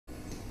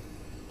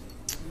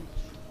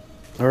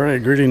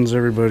Alright, greetings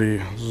everybody.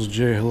 This is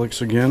Jay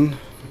Helix again.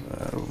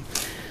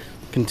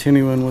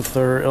 Continuing with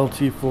our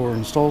LT4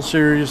 install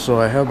series. So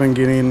I have been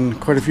getting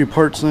quite a few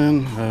parts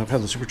in. I've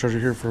had the supercharger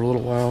here for a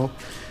little while.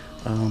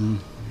 You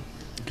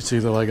can see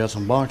that I got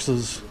some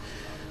boxes.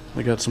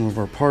 I got some of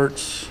our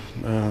parts.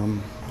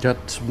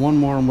 Got one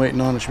more I'm waiting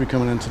on. It should be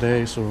coming in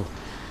today, so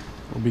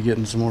we'll be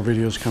getting some more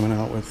videos coming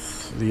out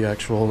with the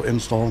actual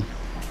install.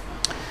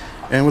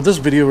 And what this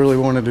video really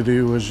wanted to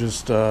do was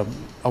just, I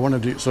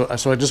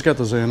just got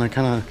this in. I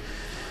kind of,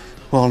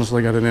 well,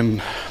 honestly got it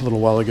in a little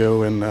while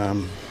ago, and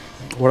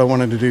what I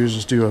wanted to do is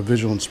just do a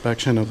visual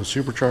inspection of the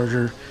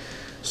supercharger.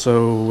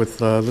 So with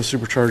this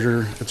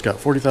supercharger, it's got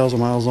 40,000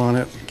 miles on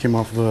it. Came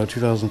off of a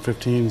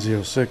 2015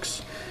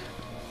 Z06,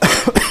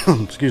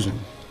 excuse me,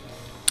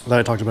 that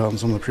I talked about in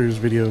some of the previous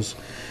videos.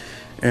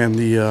 And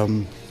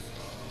the,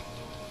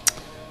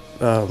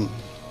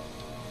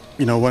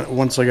 you know,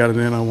 once I got it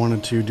in, I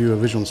wanted to do a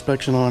visual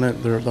inspection on it.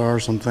 There are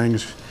some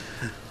things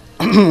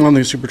on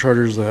these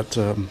superchargers that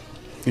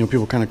you know,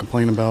 people kind of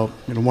complain about.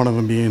 You know, one of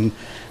them being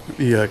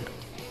the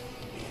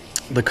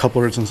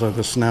coupler that's inside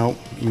the snout.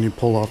 When you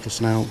pull off the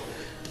snout,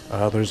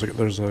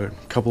 there's a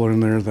coupler in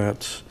there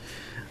that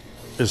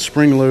is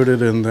spring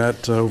loaded, and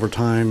that over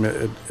time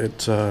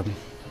it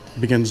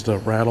begins to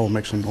rattle,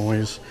 make some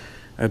noise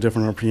at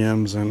different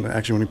RPMs. And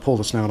actually, when you pull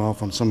the snout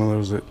off on some of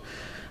those, it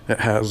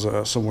has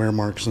some wear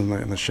marks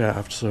in the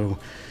shaft. So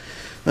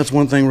that's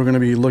one thing we're going to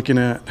be looking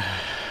at,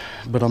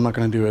 but I'm not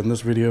going to do it in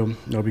this video.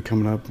 It'll be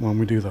coming up when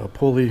we do the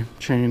pulley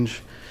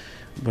change.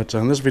 But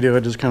in this video,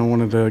 I just kind of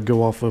wanted to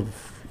go off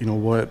of, you know,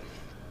 what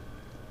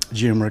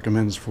GM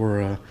recommends for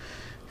a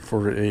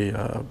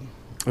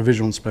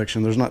visual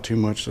inspection. There's not too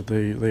much that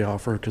they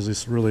offer, because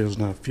this really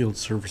isn't a field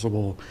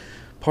serviceable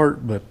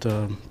part, but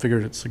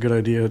figured it's a good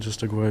idea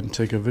just to go ahead and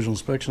take a visual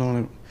inspection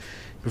on it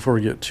before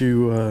we get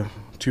too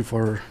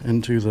far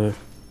into the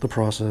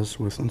process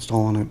with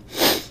installing it.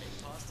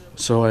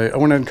 So I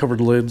went ahead and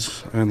covered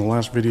lids in the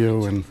last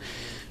video and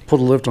put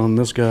a lift on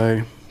this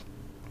guy.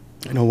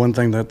 You know, one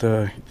thing that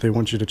they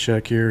want you to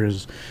check here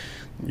is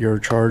your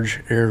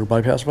charge air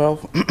bypass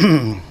valve.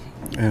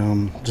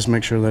 Just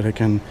make sure that it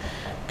can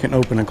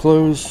open and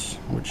close,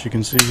 which you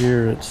can see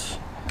here. It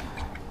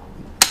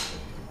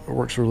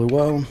works really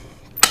well.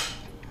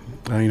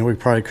 You know, we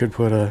probably could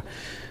put a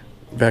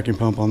vacuum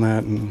pump on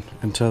that and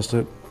test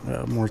it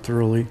more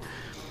thoroughly.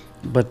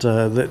 But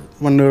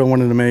one note I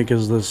wanted to make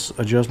is this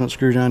adjustment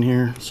screw down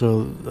here.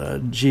 So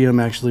GM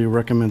actually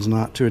recommends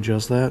not to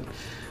adjust that.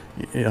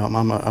 You know,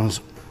 I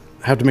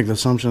have to make the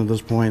assumption at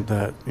this point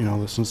that, you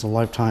know, since the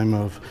lifetime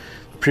of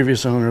the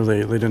previous owner,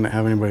 they didn't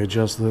have anybody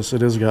adjust this.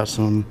 It has got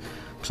some,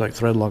 looks like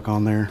thread lock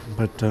on there,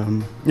 but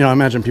you know, I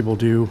imagine people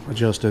do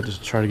adjust it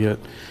to try to get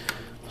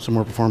some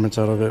more performance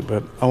out of it,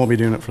 but I won't be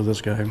doing it for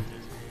this guy.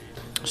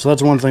 So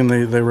that's one thing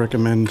they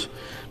recommend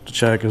to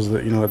check, is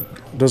that, you know,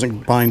 it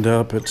doesn't bind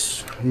up,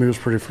 it moves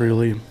pretty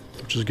freely,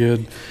 which is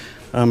good.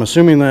 I'm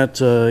assuming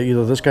that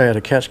either this guy had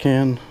a catch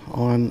can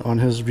on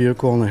his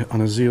vehicle on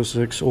his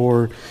Z06,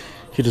 or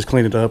he just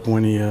cleaned it up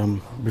when he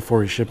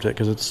before he shipped it,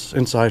 because it's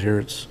inside here.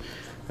 It's,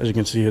 as you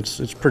can see,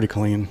 it's pretty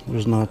clean.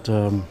 There's not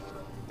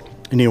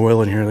any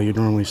oil in here that you'd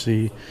normally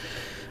see.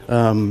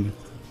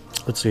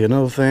 Let's see,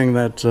 another thing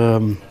that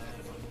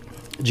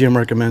GM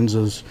recommends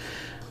is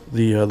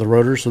the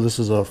rotor. So this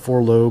is a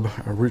 4-lobe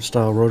root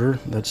style rotor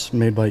that's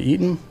made by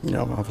Eaton. You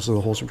know, obviously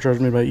the whole supercharger is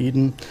made by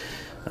Eaton.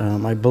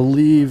 I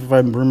believe, if I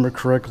remember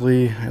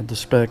correctly, at the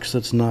specs,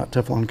 it's not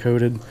Teflon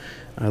coated.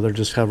 They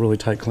just have really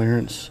tight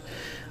clearance.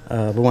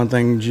 But one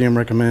thing GM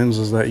recommends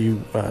is that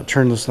you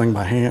turn this thing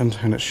by hand,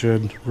 and it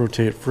should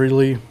rotate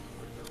freely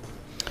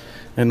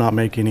and not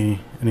make any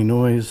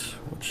noise,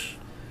 which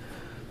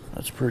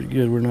that's pretty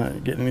good. We're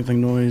not getting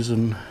anything noise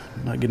and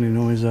not getting any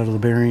noise out of the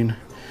bearing.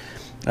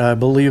 I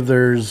believe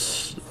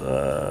there's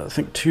I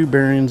think 2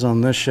 bearings on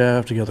this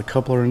shaft. You got the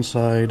coupler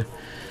inside,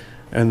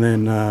 and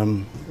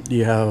then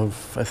you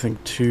have, I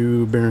think,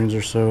 2 bearings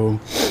or so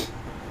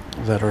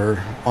that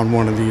are on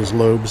one of these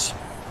lobes.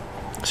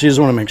 So you just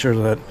want to make sure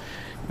that,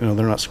 you know,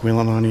 they're not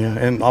squealing on you.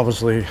 And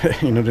obviously,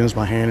 you know, doing this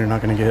by hand, you're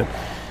not going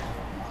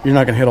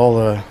to hit all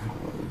the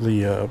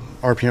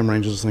RPM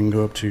ranges this thing can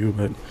go up to,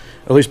 but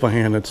at least by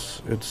hand, it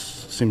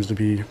seems to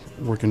be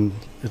working.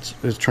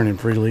 It's turning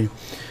freely.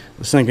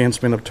 This thing can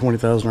spin up to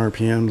 20,000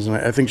 RPMs, and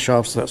I think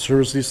shops that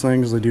service these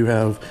things, they do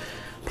have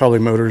probably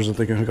motors that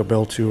they can hook a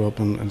L2 up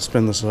and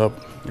spin this up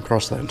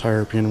across that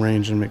entire RPM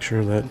range and make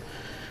sure that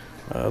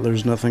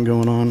there's nothing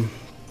going on.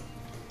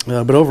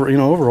 But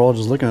overall,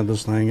 just looking at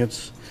this thing,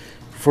 it's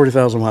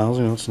 40,000 miles.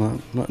 You know, it's not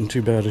in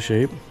too bad a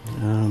shape.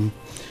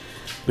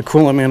 The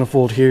coolant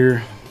manifold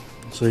here,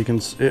 so you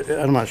can.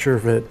 I'm not sure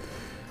if it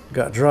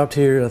got dropped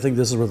here. I think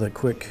this is where that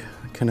quick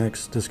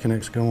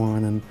disconnects go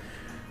on, and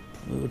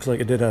it looks like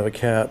it did have a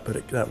cap,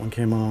 but that one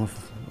came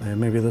off, and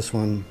maybe this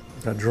one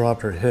got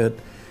dropped or hit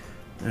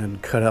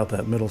and cut out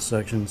that middle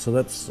section. So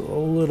that's a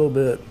little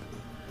bit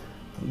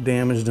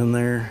damaged in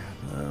there.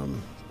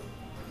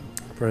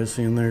 Probably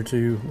seeing there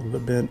too, a little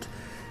bit bent.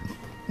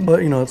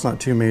 But, you know, it's not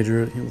too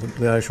major.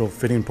 The actual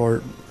fitting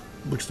part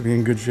looks to be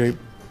in good shape.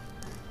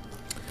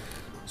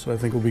 So I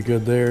think we'll be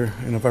good there.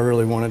 And if I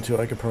really wanted to,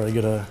 I could probably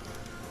get a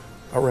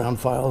round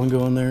file and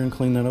go in there and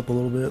clean that up a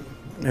little bit.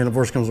 And if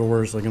worst comes to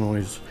worst, I can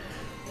always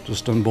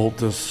just unbolt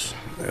this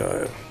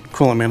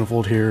coolant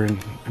manifold here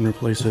and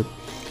replace it.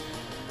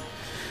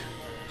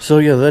 So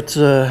yeah, that's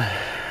there.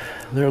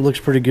 It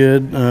looks pretty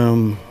good.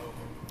 You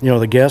know,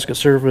 the gasket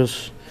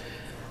surface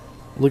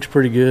looks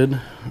pretty good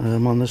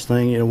on this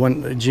thing. You know,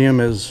 when GM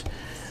has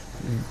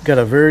got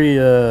a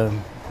very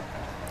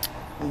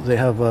they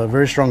have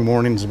very strong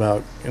warnings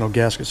about, you know,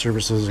 gasket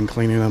surfaces and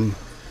cleaning them.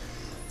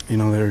 You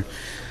know,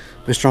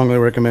 they strongly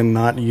recommend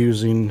not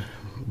using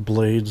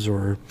blades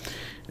or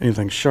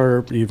anything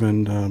sharp,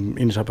 even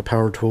any type of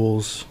power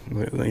tools.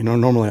 You know,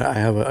 normally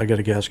I got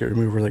a gasket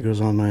remover that goes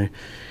on my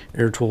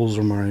air tools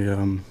or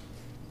my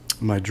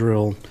my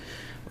drill,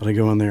 but I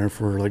go in there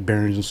for like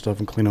bearings and stuff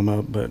and clean them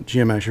up. But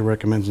GM actually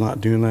recommends not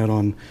doing that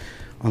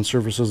on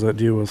surfaces that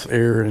deal with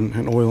air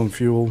and oil and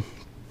fuel,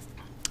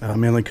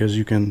 mainly because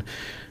you can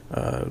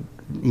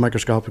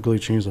microscopically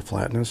change the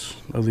flatness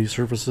of these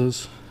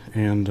surfaces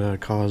and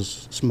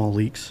cause small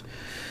leaks.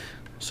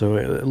 So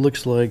it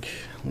looks like,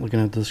 looking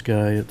at this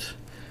guy, it's,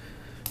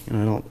 you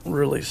know, I don't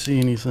really see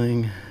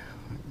anything.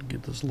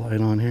 Get this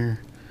light on here.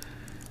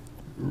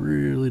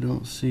 Really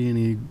don't see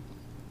any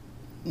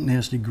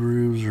nasty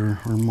grooves or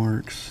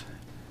marks.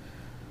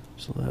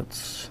 So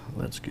that's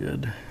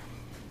good.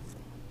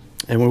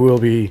 And we will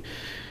be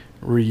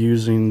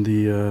reusing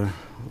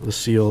the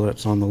seal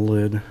that's on the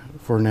lid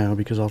for now,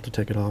 because I'll have to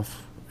take it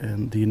off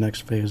in the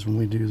next phase when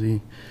we do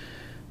the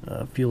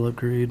fuel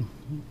upgrade.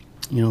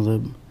 You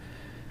know,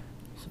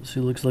 see,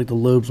 it looks like the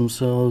lobes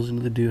themselves,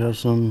 and they do have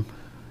some,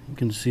 you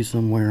can see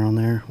some wear on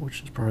there,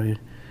 which is probably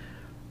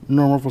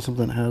normal for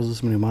something that has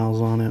this many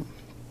miles on it.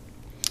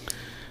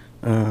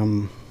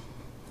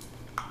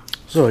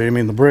 So I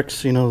mean, the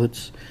bricks, you know,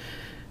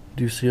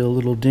 do see a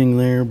little ding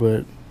there,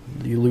 but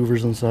the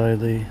louvers inside,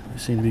 they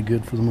seem to be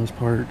good for the most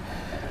part.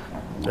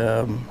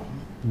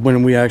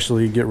 When we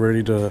actually get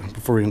ready to,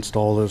 before we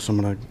install this, I'm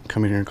gonna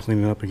come in here and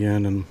clean it up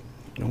again and,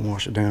 you know,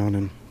 wash it down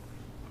and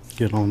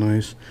get it all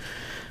nice.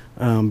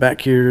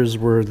 Back here is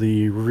where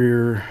the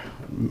rear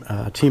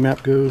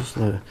T-map goes,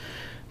 the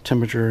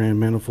temperature and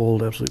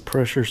manifold absolute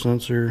pressure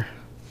sensor.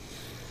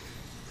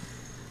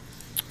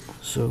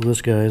 So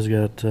this guy's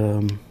got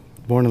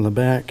one in the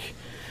back,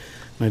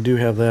 and I do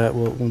have that.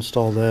 We'll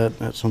install that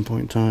at some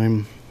point in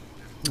time.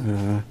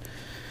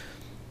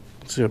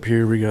 Let's see, up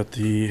here we got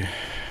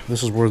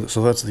this is where,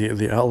 so that's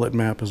the outlet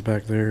map is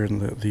back there,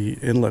 and the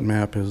inlet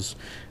map is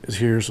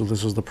here. So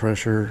this is the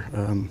pressure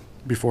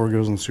before it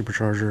goes in the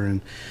supercharger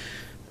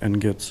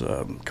and gets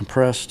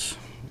compressed.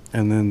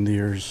 And then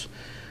there's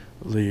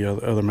the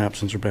other map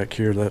sensor back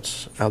here,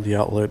 that's out the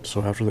outlet.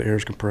 So after the air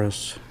is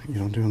compressed,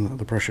 you know, doing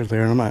the pressure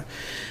there. And I'm not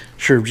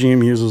sure if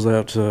GM uses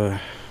that to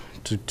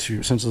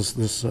since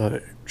this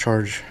air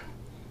charge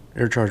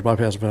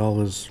bypass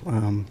valve is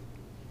an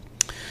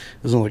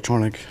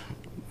electronic,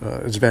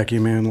 it's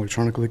vacuum and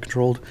electronically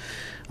controlled.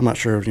 I'm not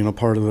sure if, you know,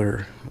 part of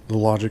the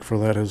logic for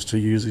that is to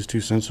use these two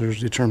sensors,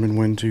 determine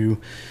when to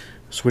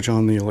switch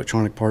on the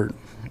electronic part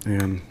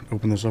and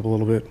open this up a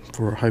little bit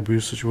for high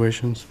boost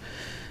situations.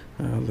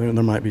 There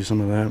might be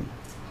some of that.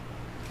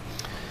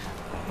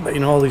 But,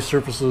 you know, all these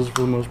surfaces,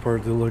 for the most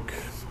part, they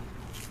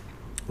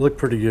look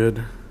pretty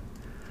good.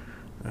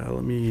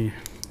 Let me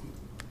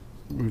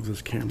move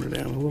this camera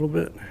down a little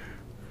bit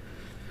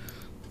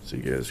so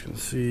you guys can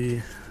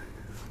see.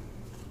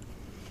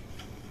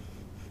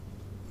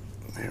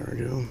 There we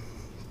go.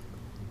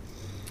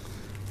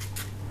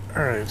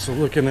 All right, so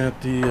looking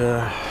at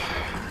the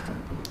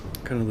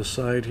kind of the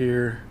side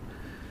here,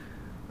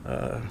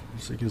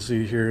 so you can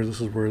see here,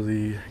 this is where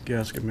the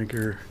gasket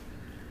maker,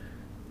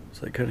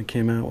 so that kind of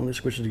came out when they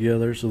switched it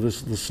together. So this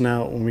is the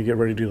snout. When we get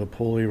ready to do the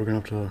pulley, we're gonna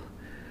have to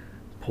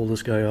pull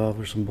this guy off.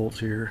 There's some bolts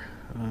here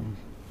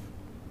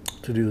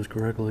to do this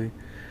correctly.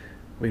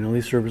 But, you know,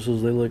 these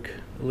surfaces, they look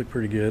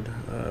pretty good.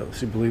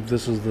 So I believe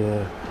this is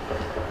the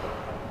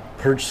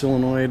purge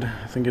solenoid,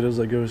 I think it is,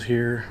 that goes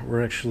here.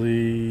 We're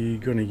actually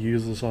going to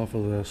use this off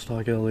of the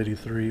stock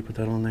L83, put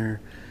that on there.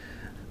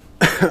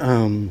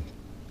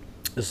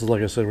 This is,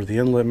 like I said, where the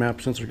inlet map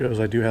sensor goes.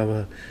 I do have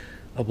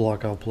a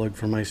block out plug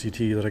from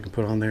ICT that I can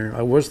put on there.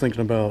 I was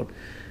thinking about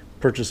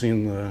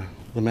purchasing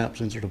the map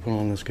sensor to put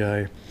on this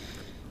guy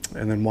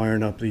and then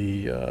wiring up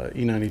the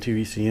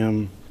E92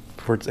 ECM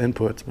for its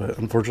inputs, but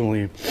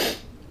unfortunately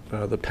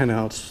the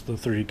pinouts, the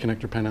 3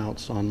 connector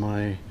pinouts on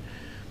my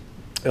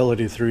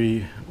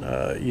L83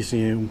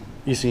 ECM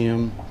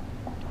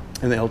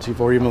and the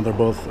LT4, even though they're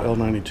both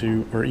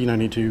L92 or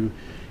E92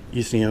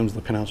 ECMs,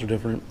 the pinouts are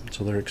different.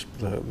 So they're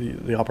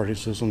the operating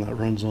system that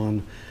runs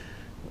on,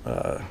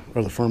 or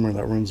the firmware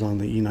that runs on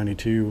the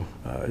E92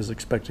 is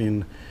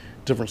expecting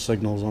different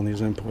signals on these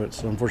inputs.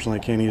 So unfortunately,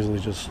 I can't easily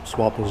just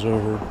swap those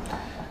over.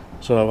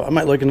 So I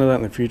might look into that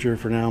in the future.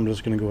 For now, I'm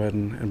just going to go ahead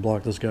and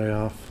block this guy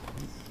off.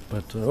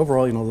 But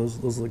overall, you know,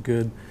 those look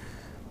good.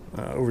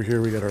 Over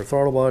here, we got our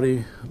throttle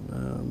body,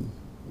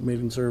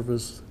 mating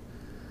surface.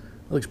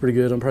 It looks pretty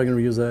good. I'm probably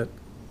going to reuse that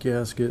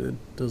gasket.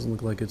 It doesn't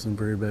look like it's in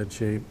very bad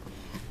shape.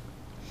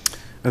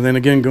 And then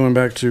again, going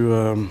back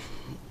to,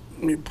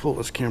 let me pull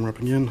this camera up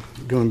again,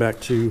 going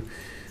back to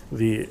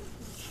the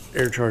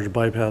air charge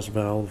bypass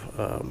valve.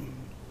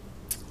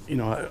 You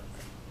know,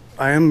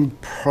 I am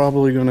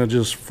probably going to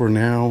just, for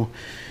now,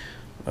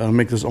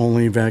 make this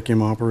only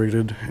vacuum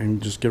operated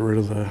and just get rid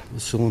of the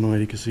solenoid.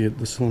 You can see it,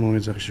 the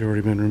solenoid's actually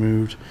already been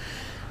removed.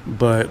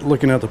 But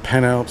looking at the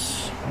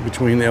pinouts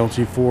between the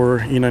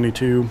LT4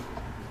 E92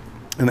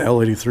 and the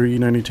L83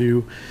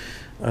 E92,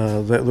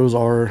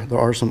 there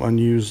are some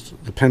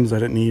unused, the pins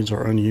that it needs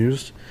are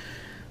unused.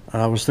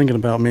 I was thinking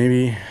about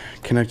maybe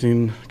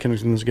connecting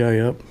this guy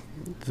up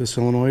to the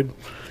solenoid.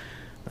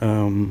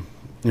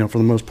 You know, for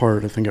the most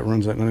part, I think it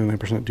runs at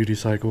 99% duty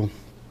cycle,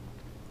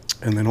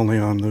 and then only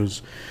on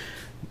those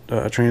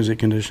transient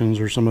conditions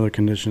or some other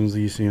conditions,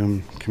 the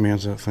ECM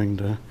commands that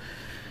thing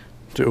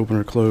to open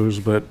or close.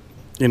 But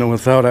you know,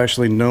 without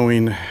actually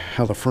knowing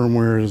how the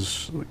firmware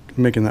is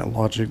making that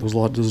logic,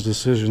 those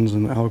decisions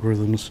and the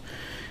algorithms,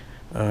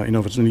 you know,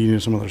 if it's needing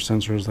some other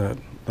sensors that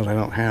I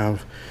don't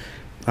have,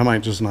 I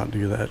might just not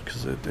do that,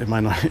 because it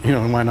might not, you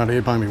know, it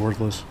might be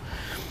worthless.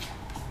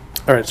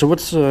 All right, so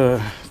let's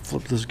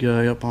flip this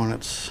guy up on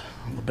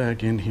the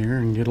back end here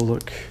and get a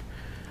look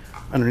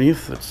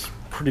underneath. It's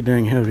pretty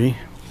dang heavy.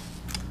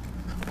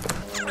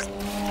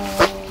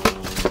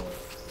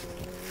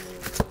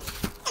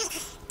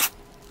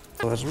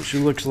 So that's what she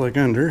looks like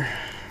under.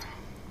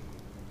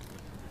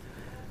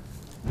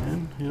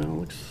 And you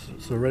know,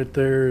 so right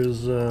there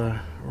is where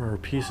our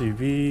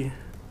PCV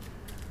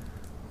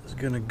is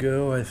gonna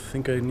go. I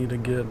think I need to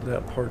get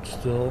that part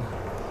still,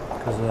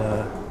 because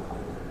the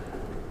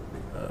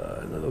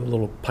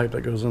little pipe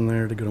that goes in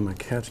there to go to my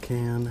catch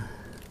can.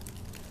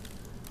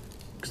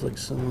 Looks like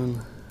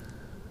someone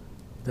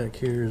back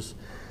here is,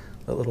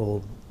 that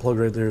little plug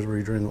right there is where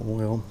you drain the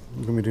oil.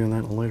 I'm gonna be doing that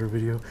in a later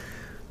video.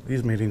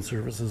 These mating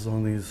surfaces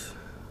on these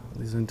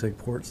intake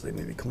ports, they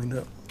need to be cleaned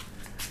up.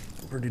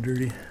 They're pretty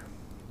dirty.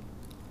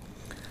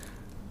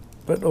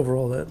 But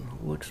overall, that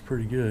looks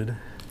pretty good.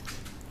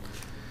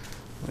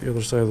 The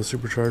other side of the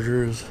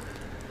supercharger is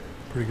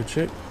pretty good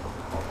shape.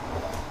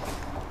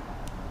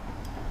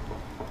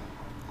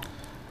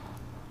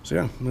 So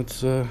yeah,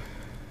 that's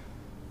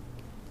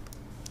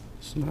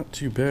it's not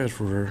too bad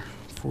for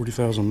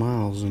 40,000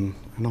 miles and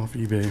off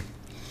eBay.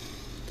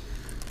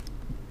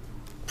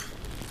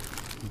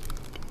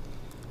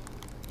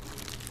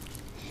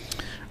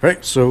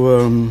 Right,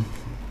 so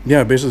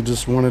yeah, basically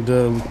just wanted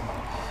the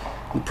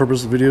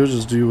purpose of the video is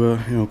just do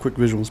you know, a quick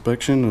visual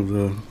inspection of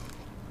the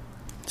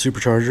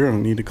supercharger. I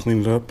need to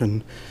clean it up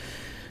and,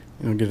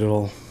 you know, get it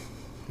all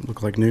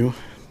look like new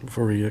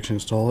before we actually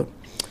install it.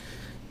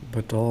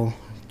 But I'll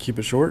keep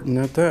it short and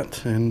at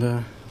that.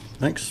 And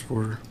thanks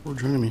for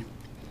joining me.